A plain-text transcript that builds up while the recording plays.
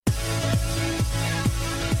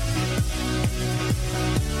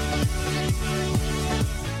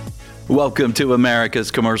Welcome to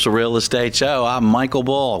America's Commercial Real Estate Show. I'm Michael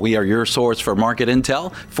Bull. We are your source for market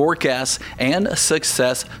intel, forecasts, and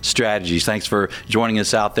success strategies. Thanks for joining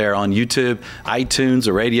us out there on YouTube, iTunes,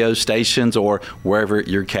 or radio stations, or wherever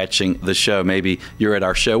you're catching the show. Maybe you're at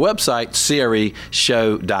our show website,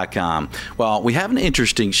 CREshow.com. Well, we have an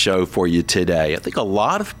interesting show for you today. I think a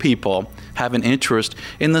lot of people have an interest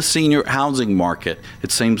in the senior housing market.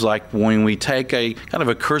 It seems like when we take a kind of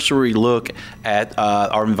a cursory look at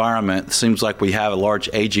our environment, it seems like we have a large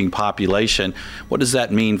aging population. What does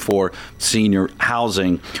that mean for senior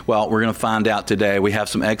housing? Well, we're going to find out today. We have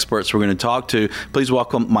some experts we're going to talk to. Please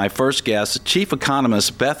welcome my first guest, Chief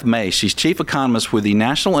Economist Beth May. She's Chief Economist with the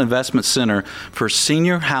National Investment Center for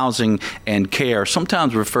Senior Housing and Care,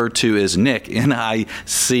 sometimes referred to as NIC,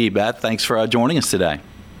 N-I-C. Beth, thanks for joining us today.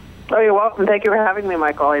 Oh, you're welcome. Thank you for having me,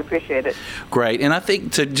 Michael. I appreciate it. Great. And I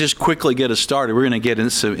think to just quickly get us started, we're going to get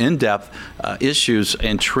into some in-depth issues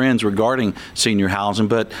and trends regarding senior housing.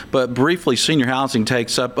 But briefly, senior housing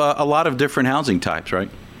takes up a lot of different housing types, right?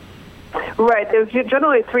 Right. There's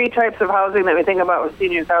generally three types of housing that we think about with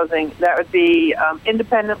seniors housing. That would be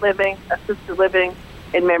independent living, assisted living,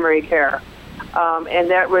 and memory care. And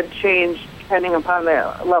that would change depending upon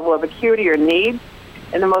the level of acuity or need.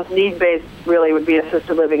 And the most need-based really would be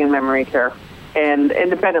assisted living and memory care. And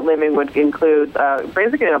independent living would include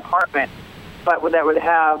basically an apartment, but that would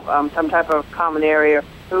have some type of common area,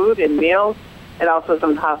 food and meals, and also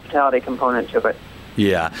some hospitality component to it.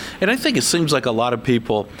 Yeah, and I think it seems like a lot of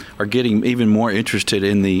people are getting even more interested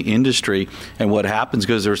in the industry and what happens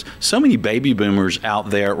because there's so many baby boomers out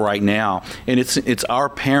there right now, and it's our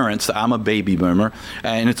parents. I'm a baby boomer,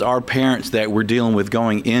 and it's our parents that we're dealing with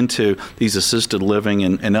going into these assisted living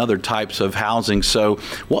and other types of housing. So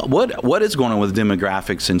what is going on with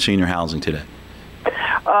demographics in senior housing today?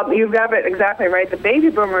 You've got it exactly right. The baby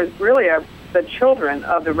boomers really are the children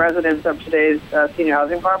of the residents of today's senior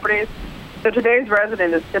housing properties. So today's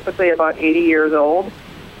resident is typically about 80 years old,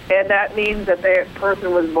 and that means that the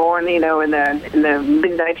person was born, in the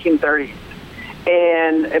mid-1930s.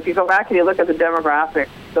 And if you go back and you look at the demographics,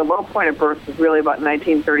 the low point of birth was really about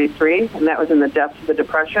 1933, and that was in the depths of the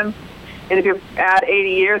Depression. And if you add 80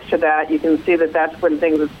 years to that, you can see that that's when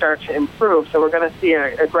things would start to improve. So we're going to see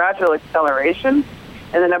a gradual acceleration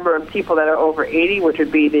in the number of people that are over 80, which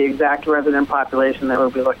would be the exact resident population that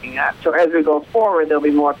we'll be looking at. So as we go forward, there'll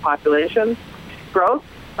be more population growth,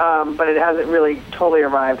 but it hasn't really totally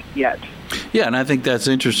arrived yet. Yeah, and I think that's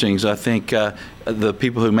interesting. So I think the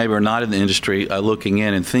people who maybe are not in the industry looking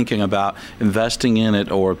in and thinking about investing in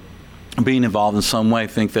it or being involved in some way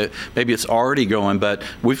think that maybe it's already going, but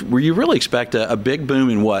you really expect a big boom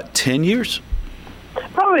in, 10 years?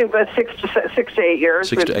 Probably about 6 to 8 years.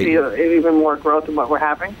 6 to 8 years. Even more growth than what we're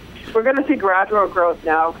having. We're going to see gradual growth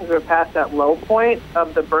now because we're past that low point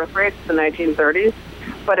of the birth rates, the 1930s,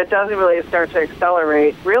 but it doesn't really start to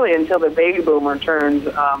accelerate really until the baby boomer turns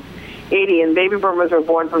 80, and baby boomers were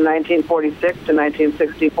born from 1946 to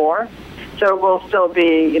 1964. So we'll still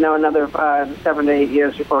be, another 7 to 8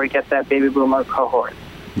 years before we get that baby boomer cohort.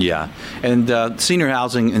 Yeah, and senior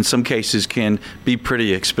housing in some cases can be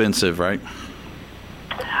pretty expensive, right?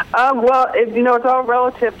 It's all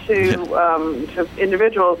relative to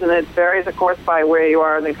individuals, and it varies, of course, by where you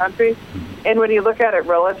are in the country. And when you look at it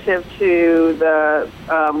relative to the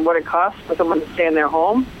what it costs for someone to stay in their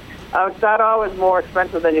home, it's not always more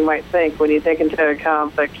expensive than you might think when you take into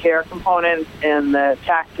account the care component and the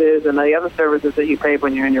taxes and the other services that you pay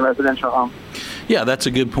when you're in your residential home. Yeah, that's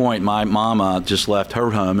a good point. My mama just left her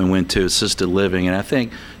home and went to assisted living, and I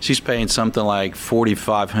think she's paying something like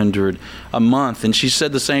 $4,500 a month. And she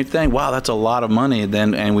said the same thing. Wow, that's a lot of money.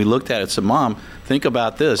 And we looked at it and said, Mom, think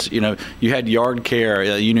about this. You had yard care,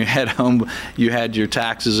 you had home, you had your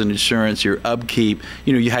taxes and insurance, your upkeep.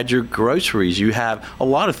 You had your groceries. You have a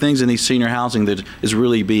lot of things in these senior housing that is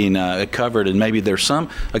really being covered, and maybe there's some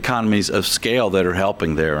economies of scale that are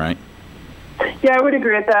helping there, right? Yeah, I would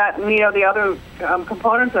agree with that. And, the other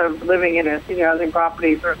components of living in a senior housing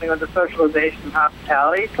property certainly was the socialization and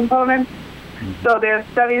hospitality component. So there's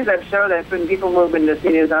studies that show that when people move into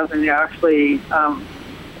senior housing, they actually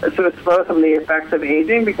sort of slow some of the effects of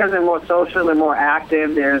aging because they're more social and more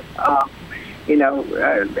active. There's,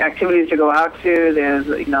 activities to go out to.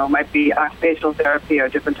 There's, might be occupational therapy or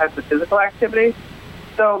different types of physical activities.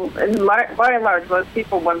 So, by and large, most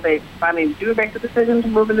people, when they finally do make the decision to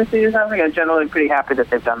move into senior housing, are generally pretty happy that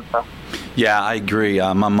they've done so. Yeah, I agree.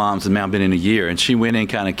 My mom's now been in a year, and she went in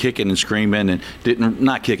kind of kicking and screaming, and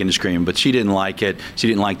not kicking and screaming, but she didn't like it. She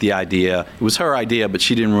didn't like the idea. It was her idea, but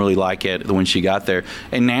she didn't really like it when she got there.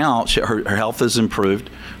 And now her health has improved,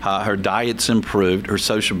 her diet's improved, her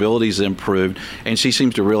sociability's improved, and she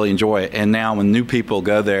seems to really enjoy it. And now when new people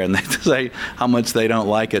go there and they say how much they don't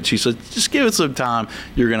like it, she says, just give it some time,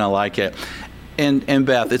 you're going to like it. And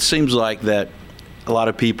Beth, it seems like that a lot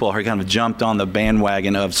of people are kind of jumped on the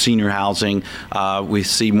bandwagon of senior housing. We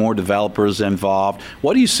see more developers involved.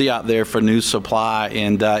 What do you see out there for new supply,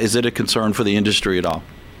 and is it a concern for the industry at all?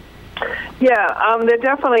 Yeah, there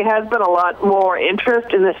definitely has been a lot more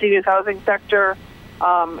interest in the seniors housing sector,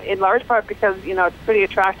 in large part because, it's pretty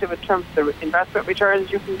attractive in terms of the investment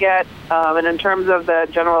returns you can get, and in terms of the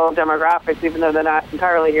general demographics, even though they're not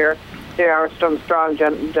entirely here, there are some strong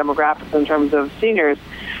demographics in terms of seniors.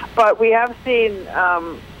 But we have seen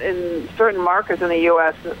in certain markets in the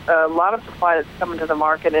U.S. a lot of supply that's come into the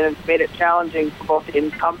market, and it's made it challenging for both the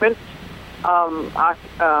incumbent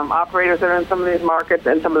operators that are in some of these markets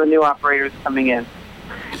and some of the new operators coming in.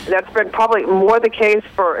 That's been probably more the case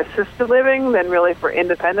for assisted living than really for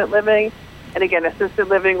independent living. And again, assisted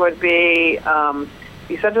living would be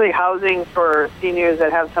essentially housing for seniors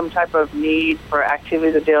that have some type of need for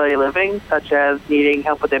activities of daily living, such as needing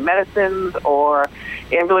help with their medicines or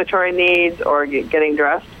ambulatory needs or getting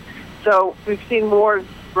dressed. So we've seen more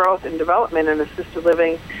growth and development in assisted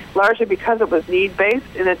living, largely because it was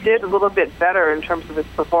need-based, and it did a little bit better in terms of its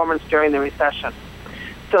performance during the recession.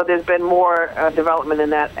 So there's been more development in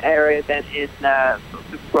that area than in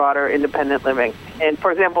broader independent living. And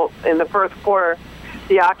for example, in the first quarter,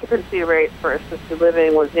 the occupancy rate for assisted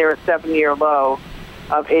living was near a 7-year low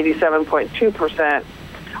of 87.2%,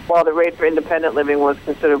 while the rate for independent living was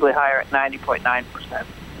considerably higher at 90.9%.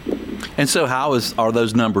 And so are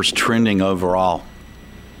those numbers trending overall?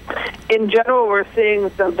 In general, we're seeing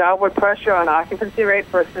some downward pressure on occupancy rate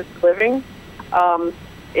for assisted living,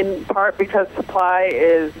 in part because supply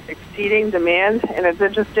is exceeding demand. And it's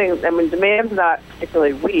interesting, demand's not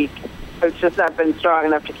particularly weak. It's just not been strong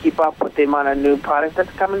enough to keep up with the amount of new product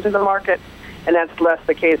that's coming to the market, and that's less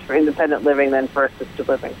the case for independent living than for assisted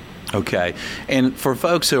living. Okay. And for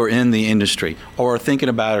folks who are in the industry or are thinking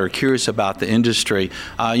about it or curious about the industry,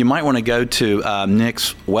 you might want to go to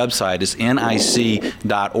NIC's website. It's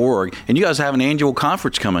nic.org. And you guys have an annual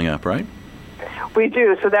conference coming up, right? We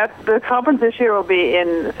do. So the conference this year will be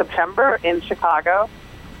in September in Chicago.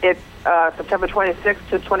 It's September 26th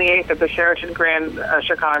to 28th at the Sheraton Grand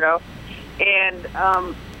Chicago. And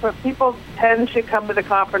people tend to come to the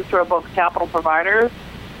conference who are both capital providers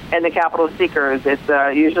and the capital seekers. It's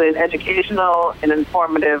usually an educational and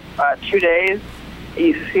informative 2 days.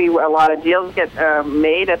 You see a lot of deals get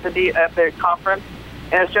made at the conference,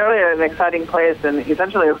 and it's generally an exciting place and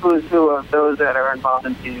essentially a who's who of those that are involved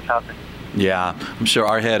in senior housing. Yeah, I'm sure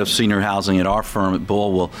our head of senior housing at our firm at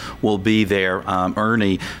Bull will be there,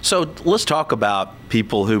 Ernie. So let's talk about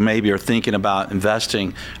people who maybe are thinking about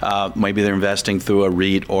investing. Maybe they're investing through a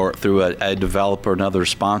REIT or through a developer, another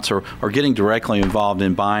sponsor, or getting directly involved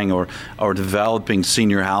in buying or developing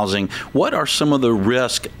senior housing. What are some of the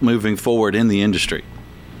risks moving forward in the industry?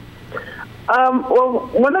 Well,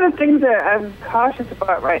 one of the things that I'm cautious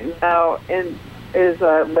about right now is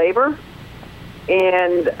labor.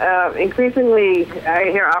 And increasingly, I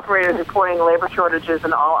hear operators reporting labor shortages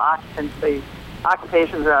in all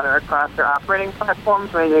occupations rather across their operating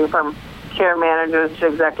platforms, ranging from care managers to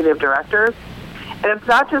executive directors. And it's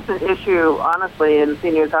not just an issue, honestly, in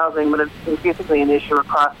seniors housing, but it's increasingly an issue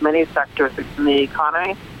across many sectors in the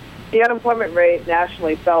economy. The unemployment rate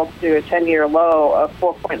nationally fell to a 10-year low of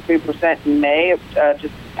 4.3% in May,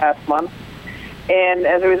 just past month. And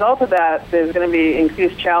as a result of that, there's going to be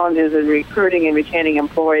increased challenges in recruiting and retaining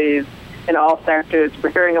employees in all sectors. We're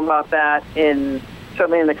hearing about that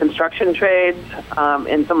certainly in the construction trades,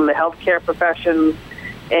 in some of the healthcare professions,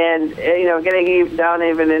 and getting down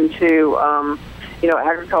even into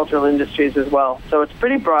agricultural industries as well. So it's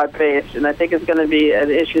pretty broad-based, and I think it's going to be an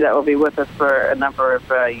issue that will be with us for a number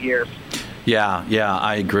of years. Yeah,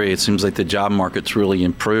 I agree. It seems like the job market's really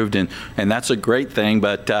improved, and that's a great thing.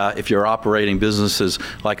 But if you're operating businesses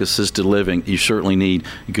like assisted living, you certainly need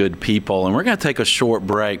good people. And we're going to take a short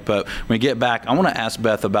break, but when we get back, I want to ask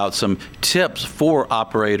Beth about some tips for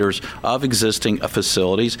operators of existing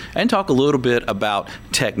facilities and talk a little bit about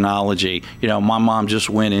technology. My mom just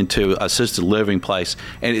went into an assisted living place,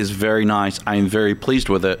 and it is very nice. I am very pleased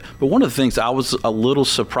with it. But one of the things I was a little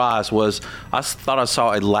surprised was I thought I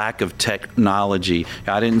saw a lack of technology.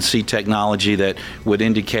 I didn't see technology that would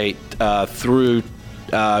indicate through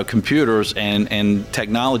computers and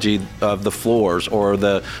technology of the floors or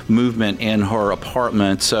the movement in her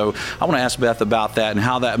apartment. So I want to ask Beth about that and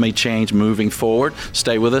how that may change moving forward.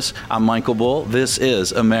 Stay with us. I'm Michael Bull. This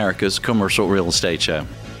is America's Commercial Real Estate Show.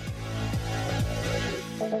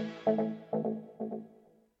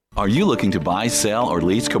 Are you looking to buy, sell, or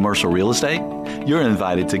lease commercial real estate? You're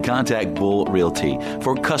invited to contact Bull Realty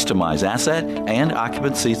for customized asset and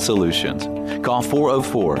occupancy solutions. Call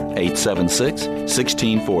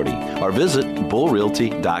 404-876-1640 or visit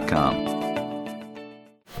bullrealty.com.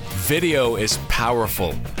 Video is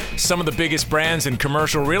powerful. Some of the biggest brands in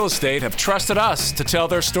commercial real estate have trusted us to tell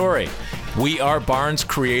their story. We are Barnes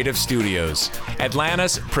Creative Studios,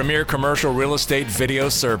 Atlanta's premier commercial real estate video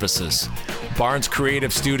services.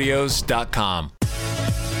 BarnesCreativeStudios.com.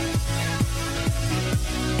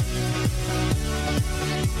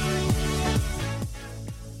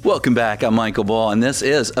 Welcome back. I'm Michael Bull, and this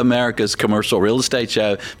is America's Commercial Real Estate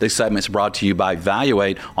Show. This segment is brought to you by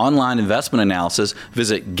Valuate Online Investment Analysis.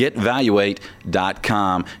 Visit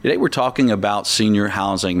getvaluate.com. Today we're talking about senior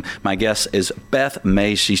housing. My guest is Beth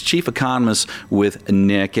Mace. She's Chief Economist with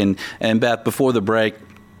Nick. And Beth, before the break,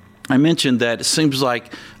 I mentioned that it seems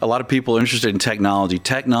like a lot of people are interested in technology.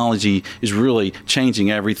 Technology is really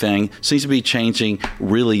changing everything, seems to be changing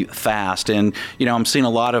really fast. And, you know, I'm seeing a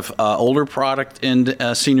lot of older product in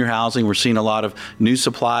senior housing. We're seeing a lot of new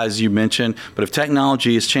supply, as you mentioned. But if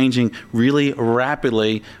technology is changing really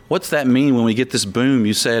rapidly, what's that mean when we get this boom?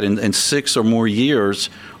 You said in 6 or more years,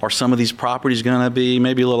 are some of these properties going to be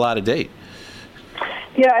maybe a little out of date?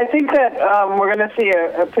 Yeah, I think that we're going to see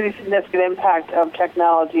a pretty significant impact of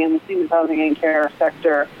technology in the senior housing and care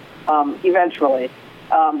sector eventually.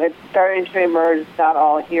 It's starting to emerge. It's not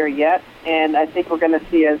all here yet. And I think we're going to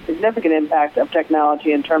see a significant impact of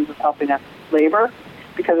technology in terms of helping us labor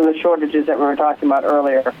because of the shortages that we were talking about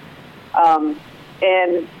earlier. And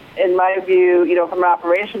in my view, you know, from an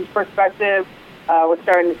operations perspective, we're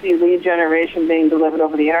starting to see lead generation being delivered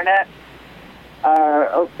over the internet.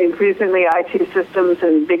 Increasingly, IT systems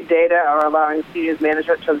and big data are allowing seniors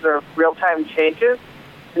management to observe real-time changes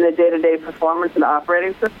in the day-to-day performance and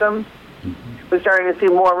operating systems. We're starting to see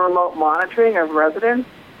more remote monitoring of residents,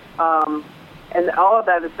 and all of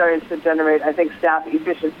that is starting to generate, I think, staff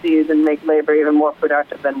efficiencies and make labor even more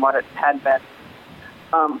productive than what it had been.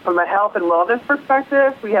 From a health and wellness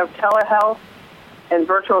perspective, we have telehealth and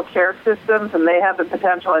virtual care systems, and they have the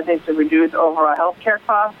potential, I think, to reduce overall healthcare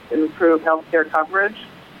costs and improve healthcare coverage.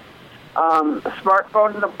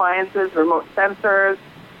 Smartphones and appliances, remote sensors,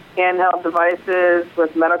 handheld devices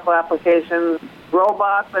with medical applications,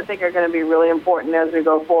 robots, I think, are going to be really important as we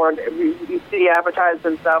go forward. We see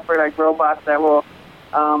advertisements out for like robots that will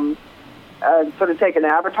sort of take an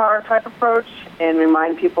avatar type approach and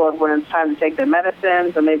remind people of when it's time to take their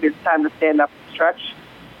medicines and maybe it's time to stand up and stretch.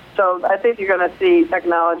 So I think you're going to see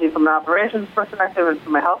technology from an operations perspective and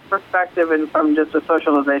from a health perspective and from just a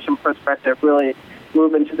socialization perspective really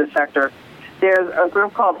move into the sector. There's a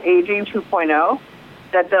group called Aging 2.0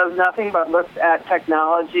 that does nothing but looks at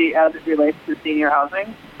technology as it relates to senior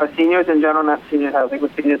housing, or seniors in general, not senior housing,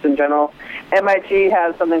 but seniors in general. MIT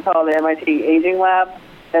has something called the MIT Aging Lab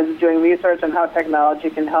that is doing research on how technology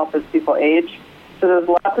can help as people age. So there's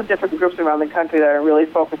lots of different groups around the country that are really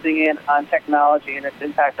focusing in on technology and its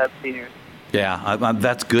impact on seniors. Yeah,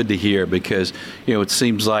 that's good to hear because, you know, it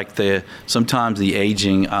seems like sometimes the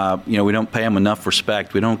aging, you know, we don't pay them enough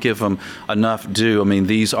respect. We don't give them enough due. I mean,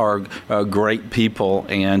 these are great people,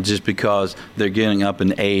 and just because they're getting up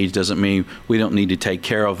in age doesn't mean we don't need to take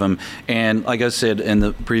care of them. And like I said in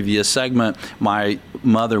the previous segment, my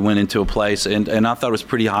mother went into a place, and I thought it was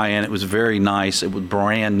pretty high-end. It was very nice. It was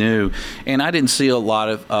brand new. And I didn't see a lot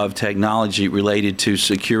of technology related to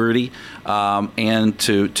security and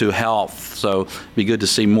to health. So it'd be good to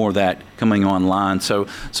see more of that coming online. So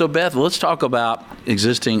Beth, let's talk about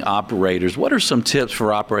existing operators. What are some tips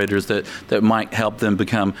for operators that might help them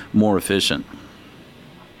become more efficient?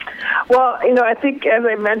 Well, you know, I think, as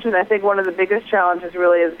I mentioned, I think one of the biggest challenges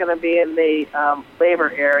really is going to be in the labor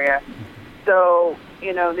area. So,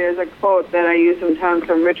 you know, there's a quote that I use sometimes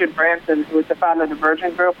from Richard Branson, who was the founder of the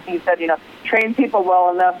Virgin Group. He said, you know, train people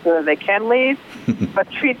well enough so that they can leave, but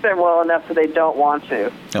treat them well enough so they don't want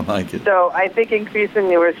to. I like it. So I think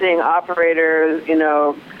increasingly we're seeing operators, you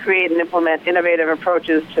know, create and implement innovative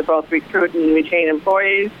approaches to both recruit and retain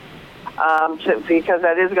employees, because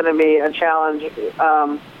that is going to be a challenge.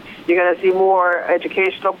 You're going to see more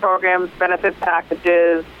educational programs, benefit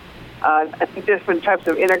packages, I think different types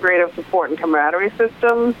of integrative support and camaraderie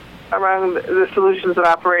systems around the solutions that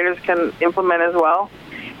operators can implement as well.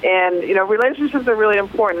 And, relationships are really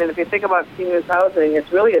important. And if you think about seniors housing,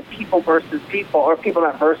 it's really a people versus people, or people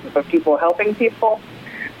not versus, but people helping people.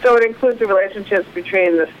 So it includes the relationships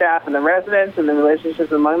between the staff and the residents and the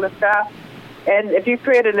relationships among the staff. And if you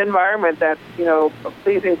create an environment that's, a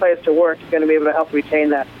pleasing place to work, you're going to be able to help retain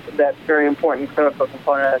that very important critical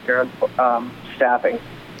component of your staffing.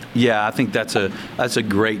 Yeah, I think that's a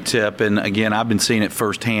great tip. And again, I've been seeing it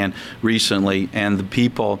firsthand recently. And the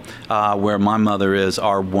people where my mother is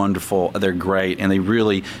are wonderful. They're great. And they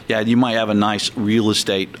really, you might have a nice real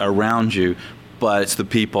estate around you, but it's the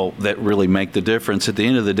people that really make the difference. At the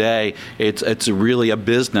end of the day, it's really a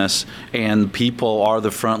business, and people are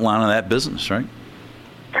the front line of that business, right?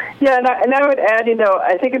 Yeah, and I would add,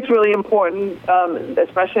 I think it's really important,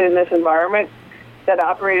 especially in this environment, that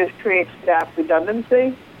operators create staff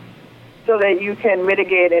redundancy so that you can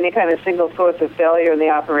mitigate any kind of single source of failure in the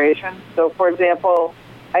operation. So, for example,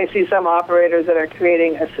 I see some operators that are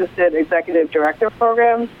creating assistant executive director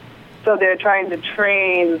programs. So they're trying to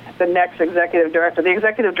train the next executive director. The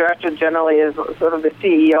executive director generally is sort of the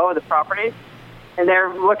CEO of the property, and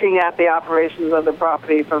they're looking at the operations of the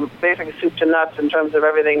property from basically soup to nuts in terms of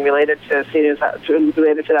everything related to seniors,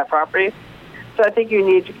 related to that property. So I think you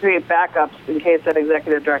need to create backups in case that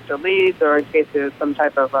executive director leaves, or in case there's some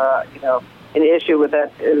type of an issue with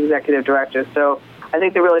that executive director. So I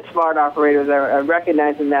think the really smart operators are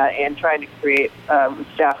recognizing that and trying to create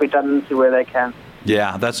staff redundancy where they can.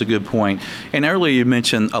 Yeah, that's a good point. And earlier you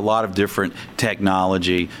mentioned a lot of different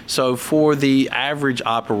technology. So for the average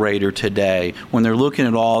operator today, when they're looking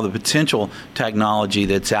at all the potential technology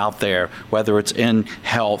that's out there, whether it's in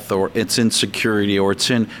health or it's in security or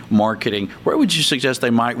it's in marketing, where would you suggest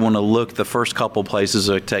they might want to look the first couple places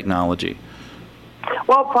of technology?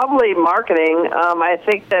 Well, probably marketing. I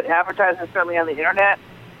think that advertising, certainly on the internet,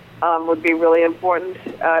 would be really important.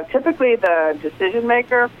 Typically, the decision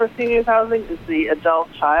maker for seniors housing is the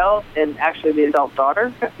adult child, and actually the adult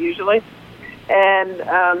daughter, usually. And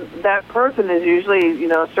that person is usually,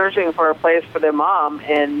 searching for a place for their mom,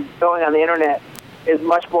 and going on the internet is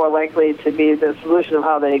much more likely to be the solution of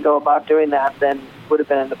how they go about doing that than would have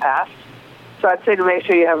been in the past. So I'd say to make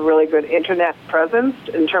sure you have a really good internet presence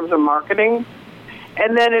in terms of marketing.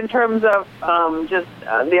 And then in terms of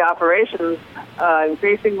the operations,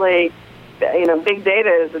 increasingly, big data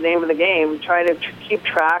is the name of the game. Trying to keep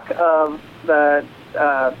track of the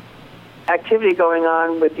activity going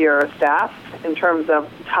on with your staff in terms of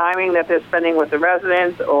timing that they're spending with the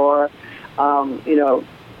residents, or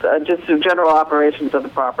just the general operations of the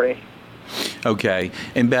property. Okay.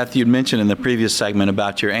 And Beth, you'd mentioned in the previous segment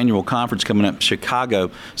about your annual conference coming up in Chicago,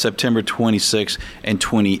 September 26th and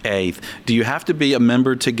 28th. Do you have to be a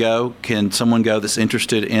member to go? Can someone go that's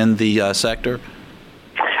interested in the sector?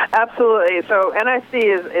 Absolutely. So NIC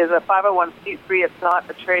is a 501c3. It's not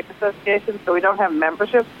a trade association, so we don't have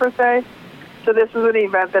memberships per se. So this is an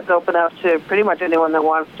event that's open up to pretty much anyone that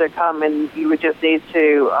wants to come, and you would just need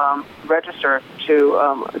to register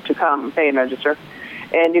to come, pay and register.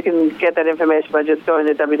 And you can get that information by just going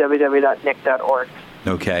to www.nic.org.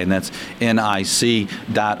 Okay, and that's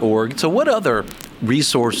nic.org. So what other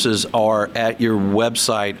resources are at your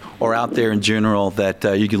website or out there in general that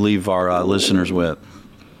you could leave our listeners with?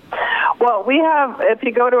 Well, we have, if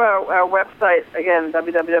you go to our website, again,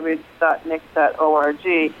 www.nic.org,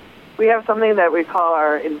 we have something that we call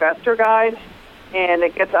our investor guide, and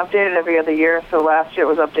it gets updated every other year. So last year it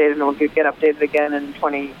was updated, and it will get updated again in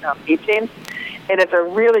 2018. And it's a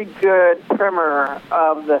really good primer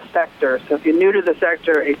of the sector. So if you're new to the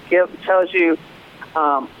sector, it tells you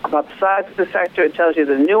about the size of the sector. It tells you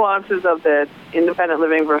the nuances of the independent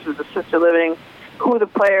living versus assisted living, who the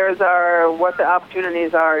players are, what the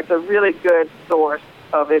opportunities are. It's a really good source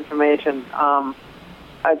of information.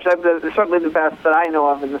 It's certainly the best that I know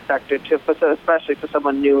of in the sector, too, especially for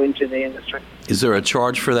someone new into the industry. Is there a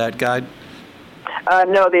charge for that guide?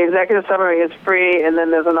 No, the executive summary is free, and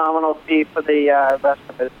then there's a nominal fee for the rest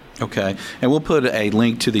of it. Okay. And we'll put a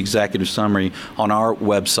link to the executive summary on our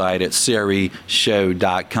website at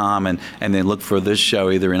CREshow.com, and then look for this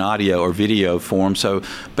show either in audio or video form. So,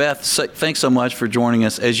 Beth, thanks so much for joining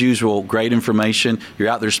us. As usual, great information. You're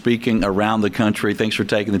out there speaking around the country. Thanks for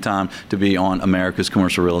taking the time to be on America's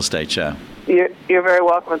Commercial Real Estate Show. You're very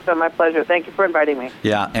welcome. It's been my pleasure. Thank you for inviting me.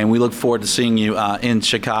 Yeah, and we look forward to seeing you in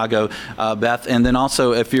Chicago, Beth. And then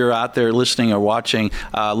also, if you're out there listening or watching,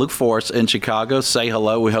 look for us in Chicago. Say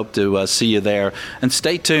hello. We hope to see you there. And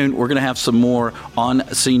stay tuned. We're going to have some more on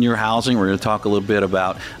senior housing. We're going to talk a little bit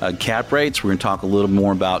about cap rates. We're going to talk a little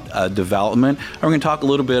more about development. And we're going to talk a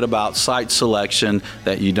little bit about site selection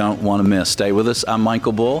that you don't want to miss. Stay with us. I'm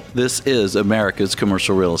Michael Bull. This is America's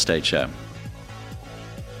Commercial Real Estate Show.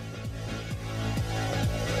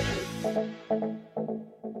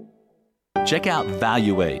 Check out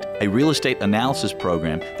Valuate, a real estate analysis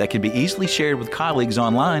program that can be easily shared with colleagues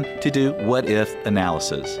online to do what-if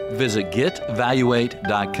analysis. Visit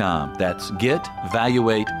getvaluate.com. That's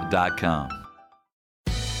getvaluate.com.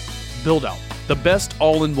 BuildOut, the best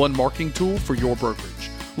all-in-one marketing tool for your brokerage.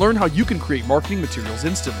 Learn how you can create marketing materials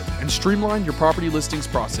instantly and streamline your property listings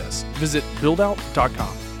process. Visit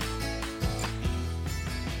buildout.com.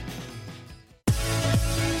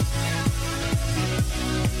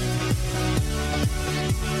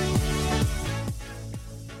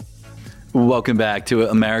 Welcome back to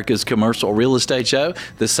America's Commercial Real Estate Show.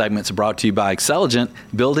 This segment's brought to you by Xceligent,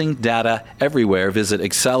 building data everywhere. Visit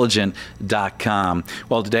Xceligent.com.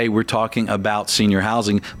 Well, today we're talking about senior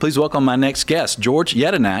housing. Please welcome my next guest, George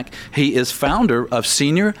Yedinak. He is founder of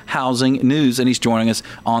Senior Housing News, and he's joining us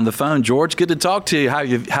on the phone. George, good to talk to you.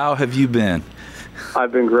 How have you been?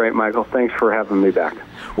 I've been great, Michael. Thanks for having me back.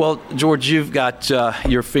 Well, George, you've got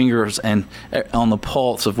your fingers on the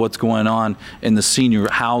pulse of what's going on in the senior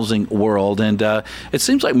housing world, and it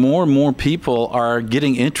seems like more and more people are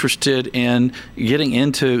getting interested in getting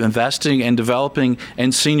into investing and developing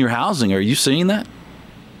in senior housing. Are you seeing that?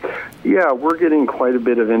 Yeah, we're getting quite a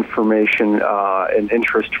bit of information and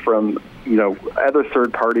interest from other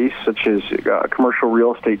third parties, such as commercial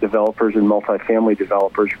real estate developers and multifamily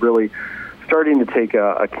developers, really starting to take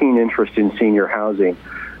a keen interest in senior housing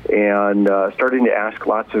and starting to ask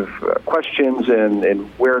lots of questions and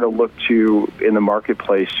where to look to in the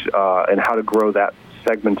marketplace and how to grow that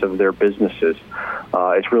segment of their businesses.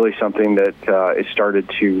 It's really something that has started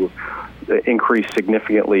to increase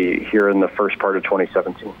significantly here in the first part of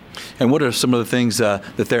 2017. And what are some of the things that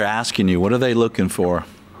they're asking you? What are they looking for?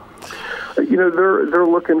 They're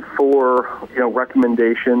looking for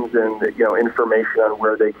recommendations and information on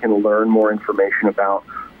where they can learn more information about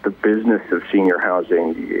the business of senior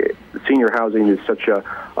housing. Senior housing is such a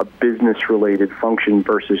business-related function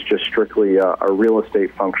versus just strictly a real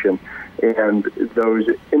estate function. And those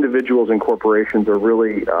individuals and corporations are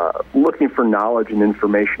really looking for knowledge and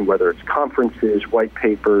information, whether it's conferences, white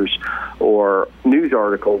papers, or news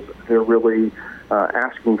articles. They're really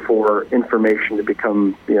asking for information to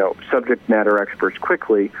become, subject matter experts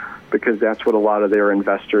quickly, because that's what a lot of their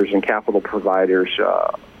investors and capital providers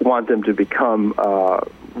want them to become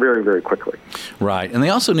very, very quickly. Right. And they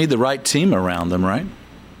also need the right team around them, right?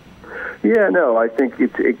 Yeah, no, I think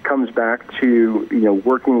it comes back to,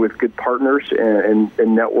 working with good partners and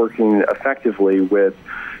networking effectively with,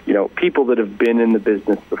 people that have been in the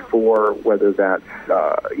business before, whether that's,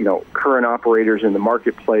 current operators in the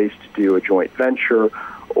marketplace to do a joint venture,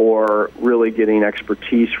 or really getting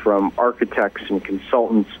expertise from architects and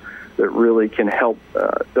consultants that really can help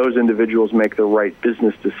those individuals make the right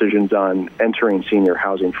business decisions on entering senior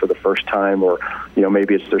housing for the first time, or,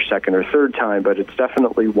 maybe it's their second or third time, but it's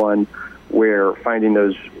definitely one where finding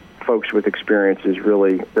those folks with experience is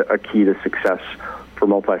really a key to success for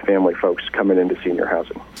multifamily folks coming into senior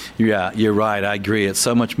housing. Yeah, you're right. I agree. It's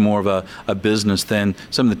so much more of a business than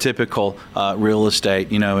some of the typical real estate,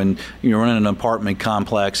 and you're running an apartment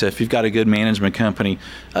complex. If you've got a good management company,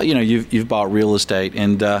 you've bought real estate.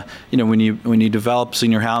 And, when you develop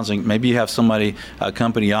senior housing, maybe you have a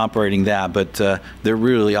company operating that, but they're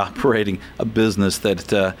really operating a business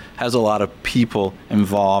that has a lot of people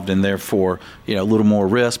involved, and therefore, a little more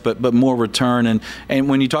risk, but more return. And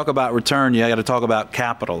when you talk about return, you got to talk about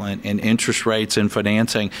capital and interest rates and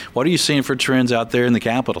financing. What are you seeing for trends out there in the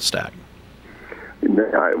capital stack?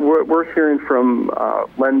 We're hearing from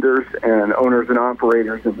lenders and owners and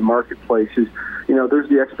operators of the marketplaces. There's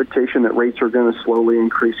the expectation that rates are going to slowly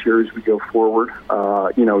increase here as we go forward.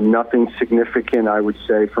 Nothing significant, I would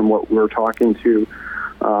say, from what we're talking to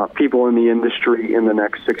people in the industry in the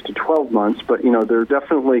next 6 to 12 months. But, they're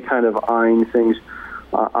definitely kind of eyeing things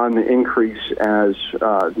on the increase as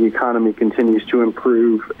the economy continues to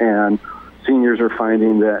improve, and seniors are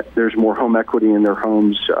finding that there's more home equity in their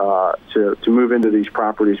homes to move into these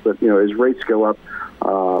properties. But as rates go up,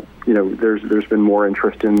 there's been more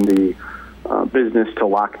interest in the business to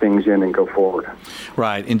lock things in and go forward.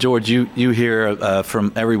 Right. And George, you hear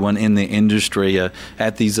from everyone in the industry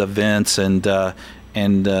at these events and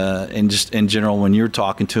just in general when you're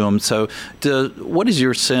talking to them. So what is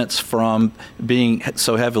your sense from being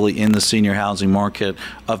so heavily in the senior housing market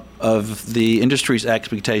of the industry's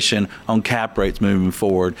expectation on cap rates moving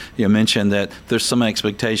forward? You mentioned that there's some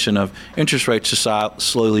expectation of interest rates to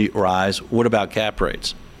slowly rise. What about cap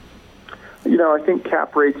rates? I think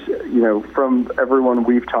cap rates, from everyone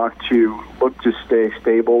we've talked to, look to stay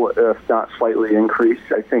stable, if not slightly increase.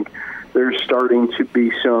 I think there's starting to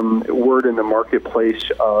be some word in the marketplace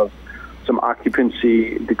of some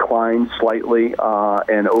occupancy decline slightly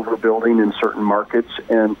and overbuilding in certain markets.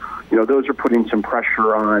 And, those are putting some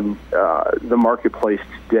pressure on the marketplace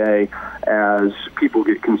today as people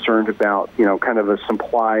get concerned about, kind of a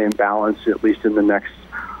supply imbalance, at least in the next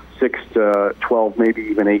 6 to 12, maybe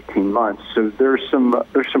even 18 months. So there's some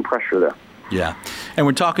pressure there. Yeah. And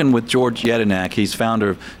we're talking with George Jedinak. He's founder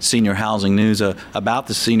of Senior Housing News about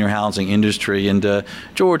the senior housing industry. And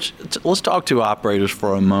George, let's talk to operators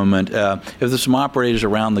for a moment. If there's some operators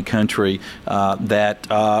around the country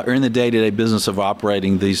that are in the day-to-day business of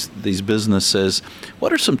operating these businesses,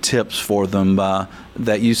 what are some tips for them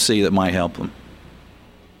that you see that might help them?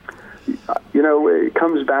 It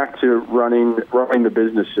comes back to running the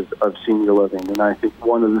business of senior living. And I think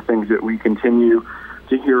one of the things that we continue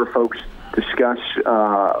to hear folks discuss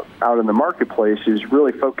out in the marketplace is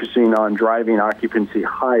really focusing on driving occupancy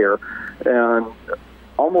higher and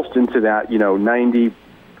almost into that,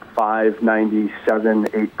 95, 97,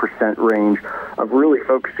 8% range of really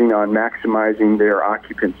focusing on maximizing their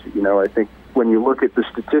occupancy. I think when you look at the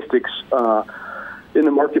statistics in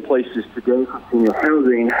the marketplaces today for senior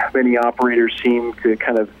housing, many operators seem to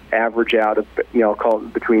kind of average out, I'll call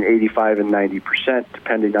it between 85 and 90%,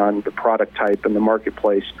 depending on the product type and the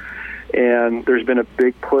marketplace. And there's been a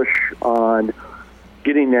big push on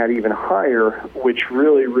getting that even higher, which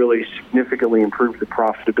really, really significantly improves the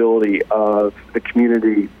profitability of the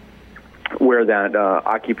community where that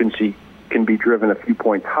occupancy can be driven a few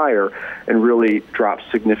points higher and really drops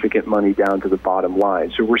significant money down to the bottom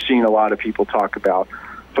line. So we're seeing a lot of people talk about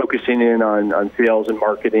focusing in on sales and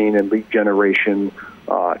marketing and lead generation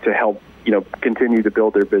to help, continue to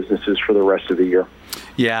build their businesses for the rest of the year.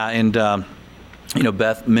 Yeah, and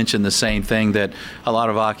Beth mentioned the same thing, that a lot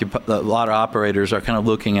of operators are kind of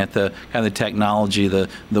looking at the kind of the technology, the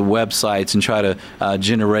websites, and try to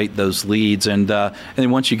generate those leads. And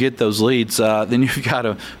then once you get those leads, then you've got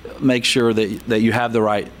to make sure that you have the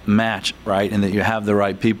right match, right, and that you have the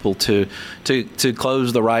right people to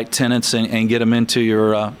close the right tenants and get them into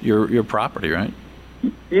your property, right?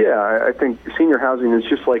 Yeah, I think senior housing is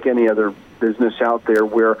just like any other business out there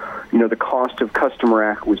where, the cost of customer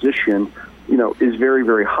acquisition is very,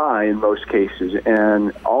 very high in most cases.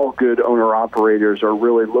 And all good owner-operators are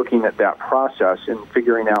really looking at that process and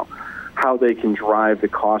figuring out how they can drive the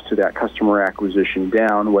cost of that customer acquisition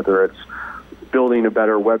down, whether it's building a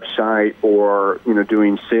better website or,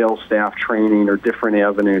 doing sales staff training or different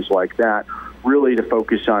avenues like that, really to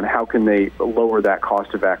focus on how can they lower that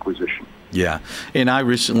cost of acquisition. Yeah, and I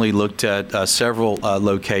recently looked at several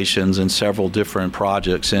locations and several different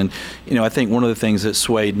projects, and I think one of the things that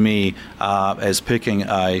swayed me as picking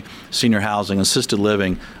a senior housing assisted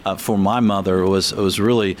living for my mother was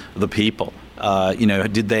really the people.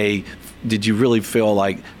 Did you really feel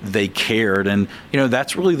like they cared? And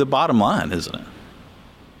that's really the bottom line, isn't it?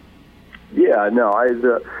 Yeah, no,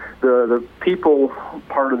 the people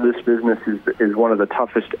part of this business is one of the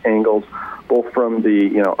toughest angles, both from the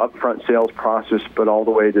upfront sales process, but all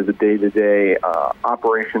the way to the day-to-day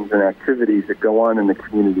operations and activities that go on in the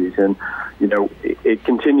communities. And it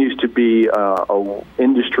continues to be a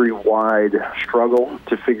industry-wide struggle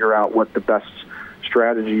to figure out what the best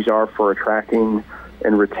strategies are for attracting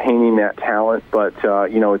and retaining that talent. But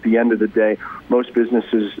at the end of the day, most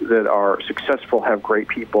businesses that are successful have great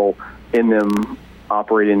people in them,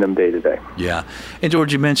 operating them day to day. Yeah. And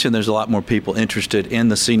George, you mentioned there's a lot more people interested in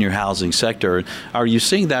the senior housing sector. Are you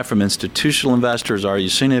seeing that from institutional investors? Are you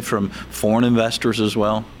seeing it from foreign investors as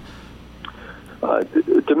well?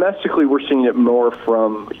 Domestically, we're seeing it more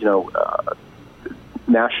from,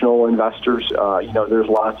 national investors. There's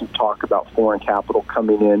lots of talk about foreign capital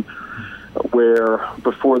coming in, where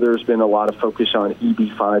before there's been a lot of focus on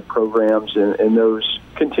EB-5 programs, and those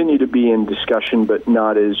continue to be in discussion, but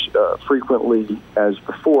not as frequently as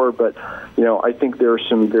before. But, I think there are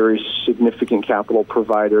some very significant capital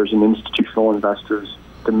providers and institutional investors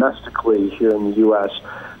domestically here in the U.S.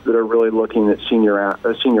 that are really looking at senior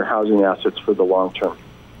housing assets for the long term.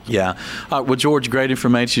 Yeah. Well, George, great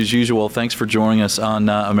information as usual. Thanks for joining us on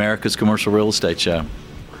America's Commercial Real Estate Show.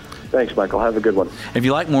 Thanks, Michael. Have a good one. If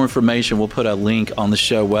you'd like more information, we'll put a link on the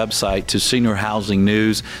show website to Senior Housing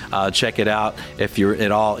News. Check it out if you're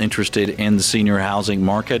at all interested in the senior housing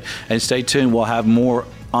market. And stay tuned. We'll have more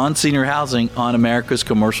on senior housing on America's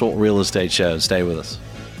Commercial Real Estate Show. Stay with us.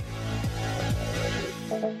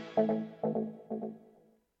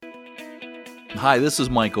 Hi, this is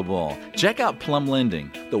Michael Bull. Check out Plum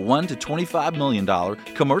Lending, the $1 to $25 million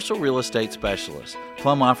commercial real estate specialist.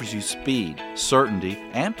 Plum offers you speed, certainty,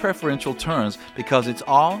 and preferential terms because it's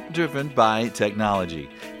all driven by technology.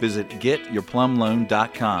 Visit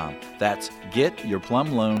getyourplumloan.com. That's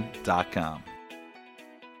getyourplumloan.com.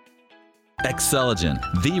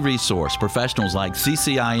 Xceligent, the resource professionals like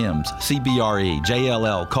CCIMs, CBRE,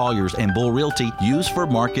 JLL, Colliers, and Bull Realty use for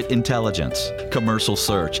market intelligence. Commercial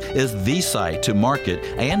Search is the site to market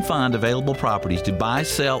and find available properties to buy,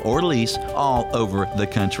 sell, or lease all over the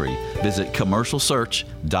country. Visit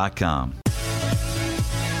commercialsearch.com.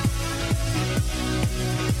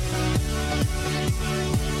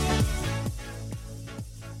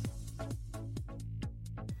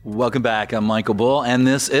 Welcome back. I'm Michael Bull, and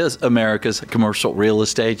this is America's Commercial Real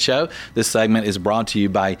Estate Show. This segment is brought to you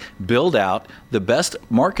by Build Out, the best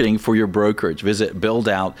marketing for your brokerage. Visit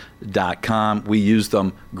buildout.com. We use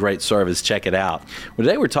them. Great service. Check it out. Well,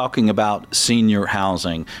 today we're talking about senior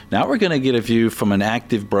housing. Now we're going to get a view from an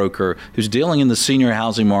active broker who's dealing in the senior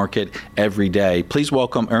housing market every day. Please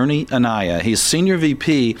welcome Ernie Anaya. He's Senior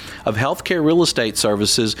VP of Healthcare Real Estate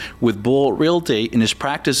Services with Bull Realty, and his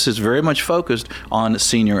practice is very much focused on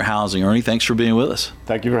senior housing. Ernie, thanks for being with us.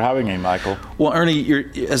 Thank you for having me, Michael. Well, Ernie,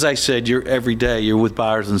 as I said, you're every day you're with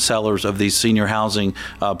buyers and sellers of these senior housing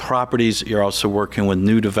properties. You're also working with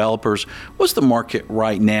new developers. What's the market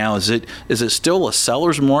right now? Is it still a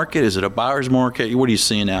seller's market? Is it a buyer's market? What are you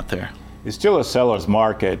seeing out there? It's still a seller's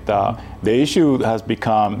market. The issue has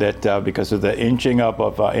become that because of the inching up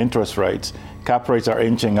of interest rates, cap rates are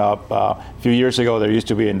inching up. A few years ago, they used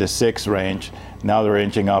to be in the 6 range. Now they're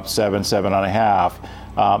inching up 7,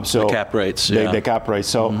 7.5. So the cap rates, yeah. The cap rates.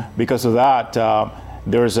 So because of that,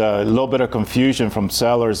 there's a little bit of confusion from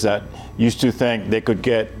sellers that used to think they could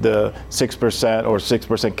get the 6% or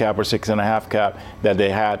 6% cap or 6.5 cap that they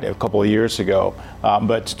had a couple of years ago.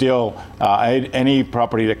 But still, any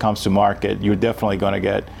property that comes to market, you're definitely going to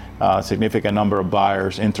get a significant number of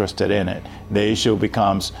buyers interested in it. The issue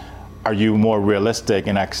becomes, are you more realistic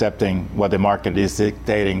in accepting what the market is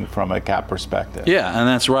dictating from a cap perspective? Yeah, and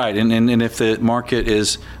that's right. And if the market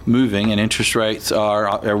is moving and interest rates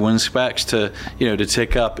everyone expects to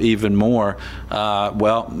tick up even more,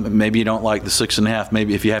 well, maybe you don't like the 6.5.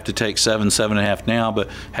 Maybe if you have to take 7, 7.5 now, but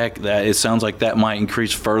heck, it sounds like that might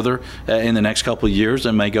increase further in the next couple of years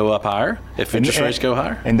and may go up higher if interest rates go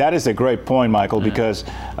higher. And that is a great point, Michael, because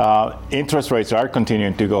interest rates are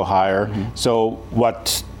continuing to go higher. So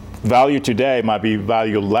what value today might be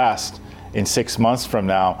value less in 6 months from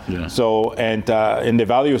now. Yeah. So, and the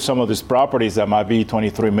value of some of these properties that might be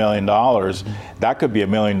 $23 million, that could be $1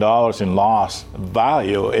 million in lost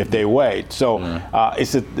value if they wait. So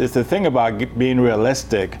it's the thing about being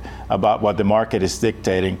realistic about what the market is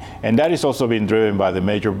dictating. And that is also being driven by the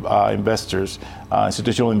major investors,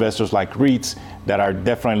 institutional investors like REITs that are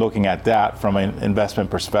definitely looking at that from an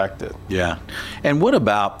investment perspective. Yeah. And what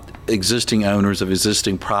about existing owners of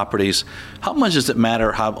existing properties? How much does it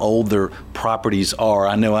matter how old their properties are?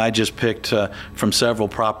 I know I just picked from several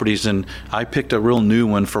properties, and I picked a real new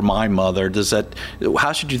one for my mother.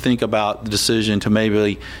 How should you think about the decision to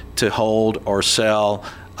maybe to hold or sell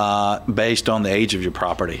based on the age of your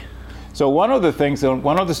property? So one of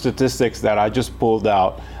the statistics that I just pulled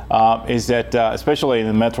out is that, especially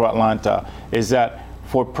in Metro Atlanta, is that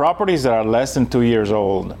for properties that are less than 2 years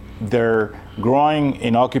old, they're growing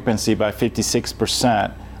in occupancy by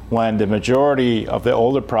 56%, when the majority of the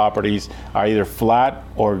older properties are either flat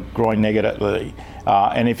or growing negatively.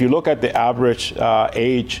 And if you look at the average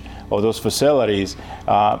age of those facilities,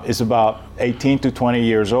 it's about 18 to 20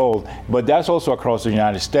 years old, but that's also across the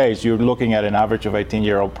United States. You're looking at an average of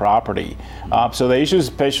 18-year-old property. So the issue,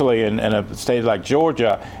 especially in a state like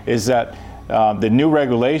Georgia, is that the new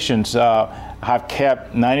regulations have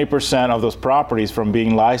kept 90% of those properties from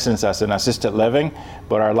being licensed as an assisted living,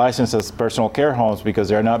 but are licensed as personal care homes because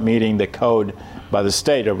they're not meeting the code by the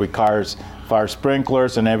state. It requires fire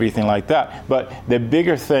sprinklers and everything like that. But the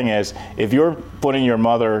bigger thing is, if you're putting your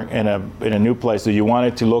mother in a new place, do you want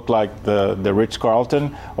it to look like the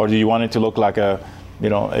Ritz-Carlton, or do you want it to look like a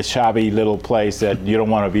shabby little place that you don't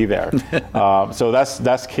want to be there? So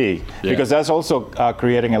that's key, because that's also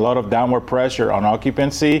creating a lot of downward pressure on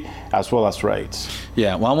occupancy as well as rates.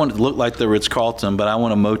 Yeah, well, I want it to look like the Ritz-Carlton, but I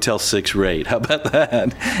want a Motel 6 rate. How about that?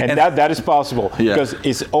 And that is possible, because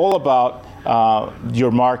it's all about your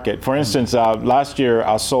market. For instance, last year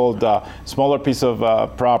I sold a smaller piece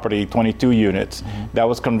of property, 22 units, that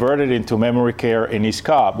was converted into memory care in East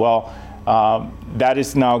Cobb. Well, that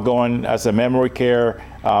is now going as a memory care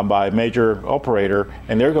by a major operator,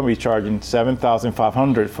 and they're going to be charging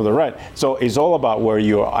 $7,500 for the rent. So it's all about where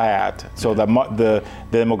you're at. So the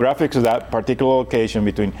demographics of that particular location,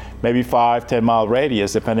 between maybe 5-10 mile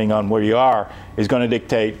radius, depending on where you are, is going to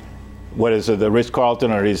dictate what is it, the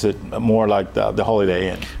Ritz-Carlton, or is it more like the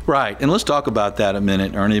Holiday Inn? Right, and let's talk about that a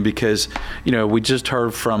minute, Ernie, because we just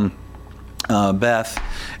heard from Beth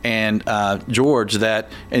and George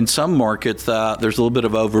that in some markets there's a little bit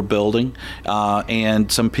of overbuilding,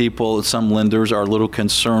 and some lenders are a little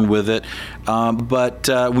concerned with it. But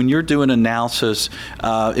when you're doing analysis,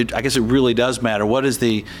 I guess it really does matter. What is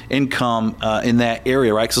the income in that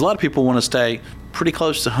area, right? Because a lot of people want to stay pretty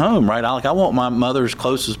close to home, right? I want my mother as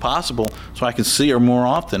close as possible so I can see her more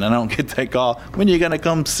often. I don't get that call, when are you going to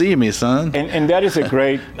come see me, son? And that is a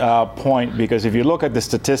great point, because if you look at the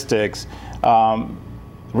statistics,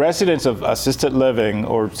 residents of assisted living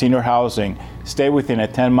or senior housing stay within a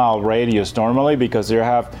 10-mile radius normally, because they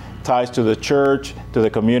have ties to the church, to the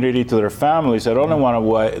community, to their families. They don't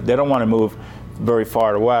want to move very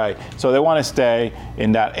far away, so they want to stay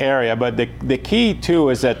in that area. But the key too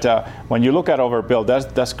is that when you look at overbuild,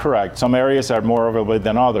 that's correct. Some areas are more overbuilt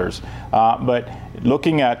than others, but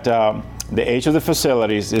looking at the age of the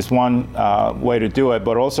facilities is one way to do it,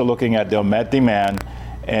 but also looking at the met demand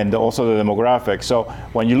and also the demographics. So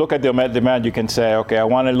when you look at the met demand, you can say, okay, I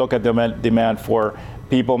want to look at the met demand for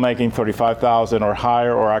people making $35,000 or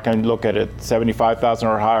higher, or I can look at it $75,000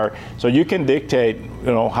 or higher. So you can dictate,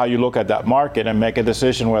 how you look at that market and make a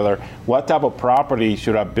decision whether what type of property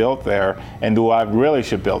should I build there, and do I really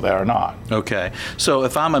should build there or not. Okay, so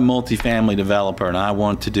if I'm a multifamily developer and I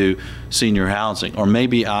want to do senior housing, or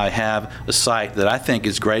maybe I have a site that I think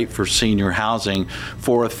is great for senior housing,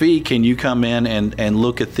 for a fee, can you come in and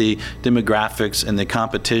look at the demographics and the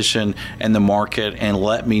competition and the market and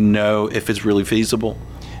let me know if it's really feasible?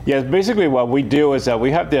 Yes, basically what we do is that we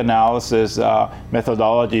have the analysis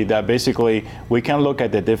methodology that basically we can look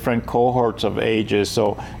at the different cohorts of ages.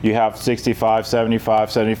 So you have 65,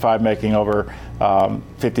 75 making over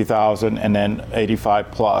 50,000, and then 85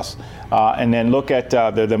 plus. And then look at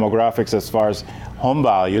the demographics as far as home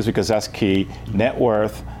values, because that's key, net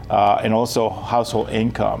worth, and also household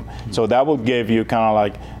income. So that will give you kind of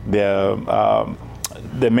like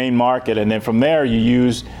the main market. And then from there you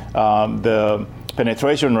use the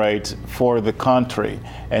penetration rates for the country,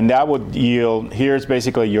 and that would yield, here's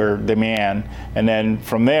basically your demand, and then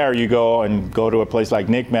from there you go to a place like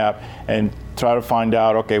NICMAP and try to find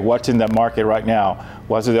out, okay, what's in that market right now,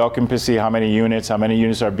 what's the occupancy, how many units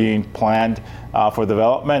are being planned for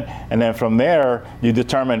development, and then from there you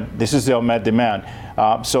determine this is the unmet demand.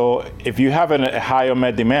 So if you have a high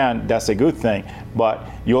unmet demand, that's a good thing, but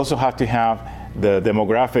you also have to have the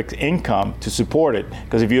demographic income to support it,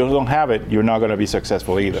 because if you don't have it, you're not going to be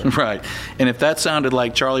successful either. Right. And if that sounded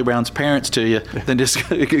like Charlie Brown's parents to you, then just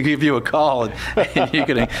give you a call and you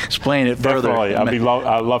can explain it further. Definitely.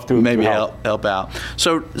 I'd love to maybe help out.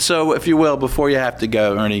 So if you will, before you have to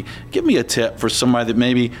go, Ernie, give me a tip for somebody that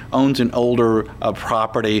maybe owns an older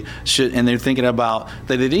property and they're thinking about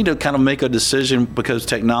that they need to kind of make a decision because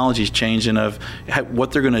technology is changing of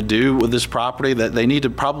what they're going to do with this property, that they need to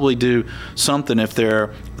probably do something if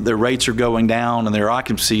their rates are going down and their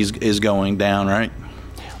occupancy is going down, right?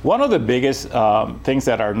 One of the biggest things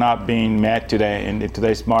that are not being met today in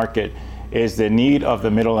today's market is the need of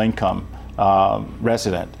the middle income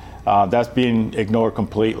resident. That's being ignored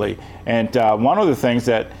completely. And one of the things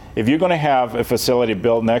that if you're going to have a facility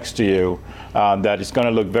built next to you that is going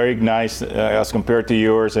to look very nice as compared to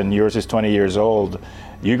yours, and yours is 20 years old,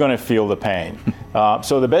 you're going to feel the pain.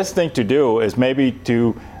 So the best thing to do is maybe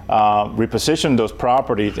to reposition those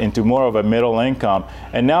properties into more of a middle income,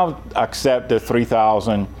 and now accept the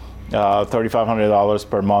 $3,000, $3,500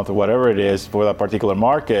 per month or whatever it is for that particular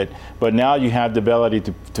market. But now you have the ability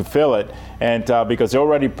to fill it, and because they're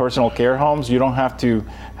already personal care homes, you don't have to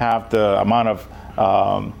have the amount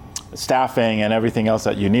of staffing and everything else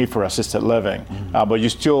that you need for assisted living. But you're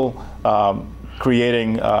still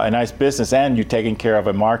creating a nice business, and you're taking care of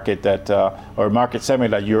a market that or a market segment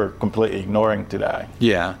that you're completely ignoring today.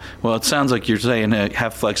 Yeah, well, it sounds like you're saying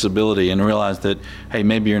have flexibility and realize that, hey,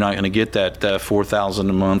 maybe you're not going to get that $4,000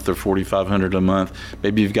 a month or $4,500 a month.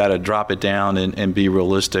 Maybe you've got to drop it down and be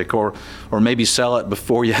realistic, or maybe sell it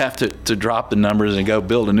before you have to drop the numbers and go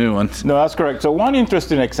build a new one. No, that's correct. So one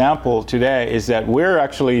interesting example today is that we're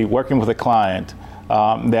actually working with a client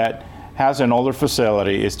that has an older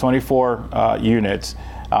facility. It's 24 units.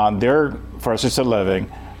 They're for assisted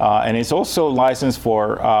living, and it's also licensed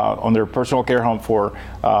for on their personal care home for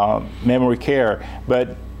memory care.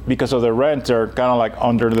 But because of the rent, they're kind of like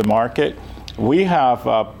under the market. We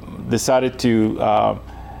have decided to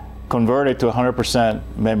convert it to 100%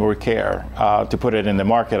 memory care to put it in the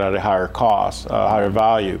market at a higher cost, higher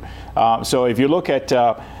value. So if you look at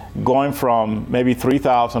going from maybe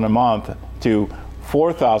 $3,000 a month to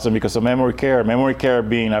 $4,000 because of memory care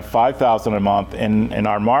being at $5,000 a month in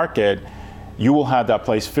our market, you will have that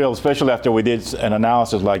place filled, especially after we did an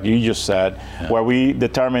analysis like you just said, where we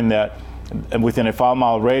determined that within a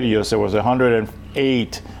 5-mile radius, there was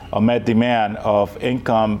 108 met demand of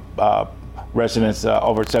income residents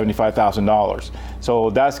over $75,000. So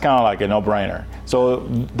that's kind of like a no-brainer. So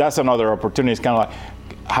that's another opportunity. It's kind of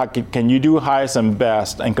like, how can you do highest and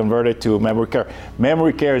best and convert it to memory care?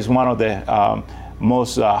 Memory care is one of the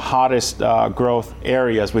most hottest growth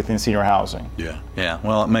areas within senior housing. Yeah.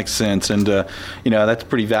 Well, it makes sense, and that's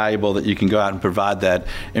pretty valuable that you can go out and provide that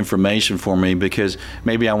information for me, because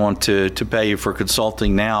maybe I want to pay you for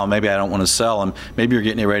consulting now. Maybe I don't want to sell them. Maybe you're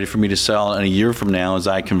getting it ready for me to sell in a year from now as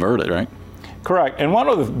I convert it, right? Correct. And one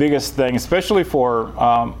of the biggest things, especially for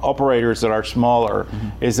operators that are smaller,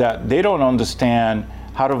 is that they don't understand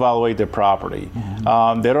how to evaluate their property.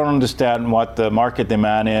 They don't understand what the market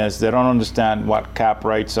demand is. They don't understand what cap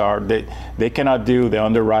rates are. They cannot do the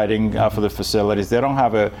underwriting for the facilities. They don't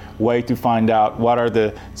have a way to find out what are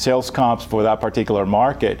the sales comps for that particular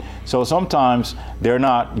market. So sometimes they're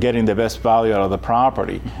not getting the best value out of the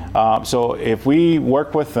property. So if we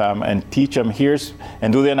work with them and teach them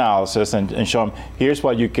and do the analysis and show them here's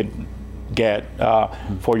what you can get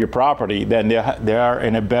for your property, then they are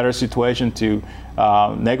in a better situation to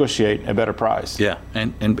negotiate a better price. Yeah,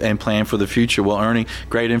 and plan for the future. Well, Ernie,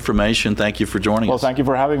 great information. Thank you for joining us. Well, thank you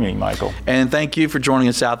for having me, Michael. And thank you for joining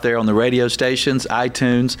us out there on the radio stations,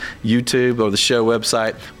 iTunes, YouTube, or the show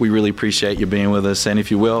website. We really appreciate you being with us. And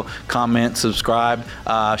if you will, comment, subscribe,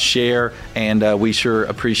 share, and we sure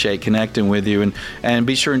appreciate connecting with you. And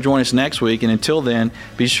be sure and join us next week. And until then,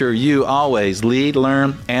 be sure you always lead,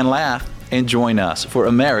 learn, and laugh, and join us for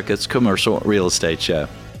America's Commercial Real Estate Show.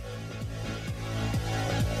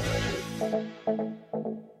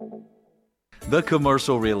 The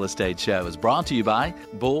Commercial Real Estate Show is brought to you by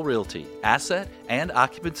Bull Realty, Asset and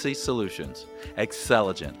Occupancy Solutions,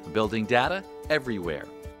 Xceligent, building data everywhere,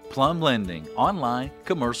 Plum Lending, online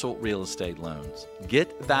commercial real estate loans,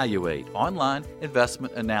 Get Valuate, online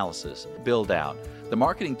investment analysis, Build Out, the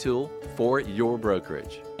marketing tool for your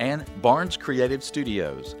brokerage, and Barnes Creative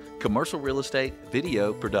Studios, commercial real estate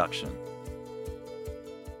video production.